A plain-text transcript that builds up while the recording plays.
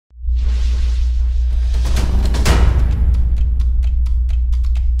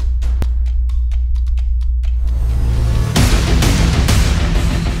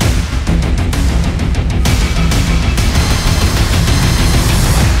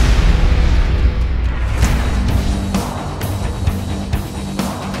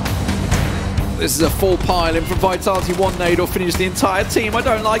This is a full pile in from Vitality. One nade will finish the entire team. I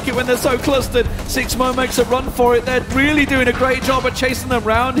don't like it when they're so clustered. Sixmo makes a run for it. They're really doing a great job of chasing them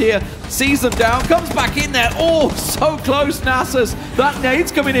around here. Sees them down, comes back in there. Oh, so close, Nasus. That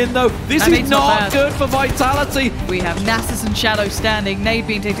nade's coming in, though. This is not good for Vitality. We have Nasus and Shadow standing. Nade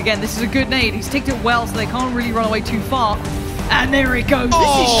being ticked again. This is a good nade. He's ticked it well, so they can't really run away too far. And there he goes.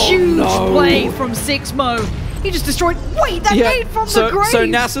 This is huge play from Sixmo. He just destroyed. Wait, that nade from the grave. So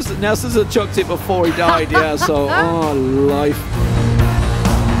Nasus had chucked it before he died. Yeah. So life.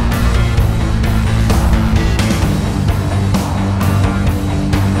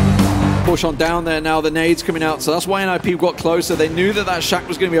 Push on down there now. The nade's coming out, so that's why NIP got closer. They knew that shack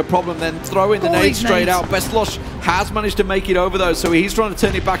was going to be a problem. Then throwing the nade straight out. Bestlosh has managed to make it over though, so he's trying to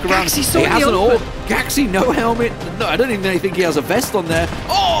turn it back around. He has an orb. Gaxi, no helmet. No, I don't even think he has a vest on there.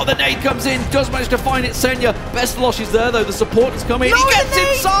 Oh, the nade comes in. Does manage to find it. Senya. Bestlosh is there though. The support is coming. He gets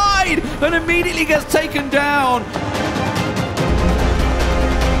inside and immediately gets taken down.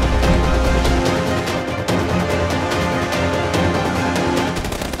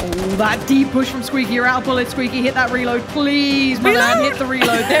 That deep push from Squeaky. You're out bullet, Squeaky. Hit that reload, please, my man. Hit the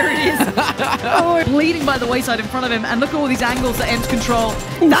reload. There it is. Oh, bleeding by the wayside in front of him. And look at all these angles that ENCE control.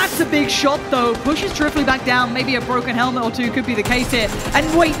 That's a big shot, though. Pushes Trifly back down. Maybe a broken helmet or two could be the case here. And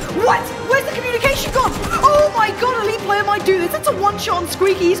wait, what? Where's the communication gone? Oh my god, Elite player might do this. That's a one-shot on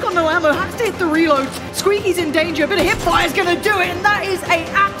Squeaky. He's got no ammo. Has to hit the reload. Squeaky's in danger. A bit of hip fire's going to do it. And that is an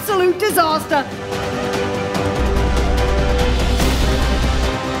absolute disaster.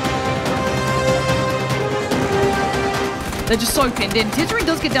 They're just so pinned in. Tittering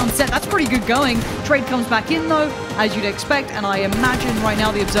does get down set. That's pretty good going. Trade comes back in, though, as you'd expect. And I imagine right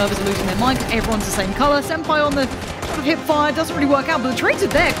now the observers are losing their minds. Everyone's the same color. Senpai on the sort of hip fire. Doesn't really work out, but the trades are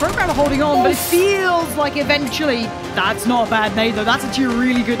there. CrowCrowd are holding on, but it feels like eventually... That's not a bad nade, though. That's actually a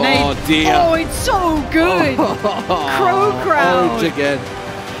really good nade. Oh, dear. Oh, it's so good. CrowCrowd. Again.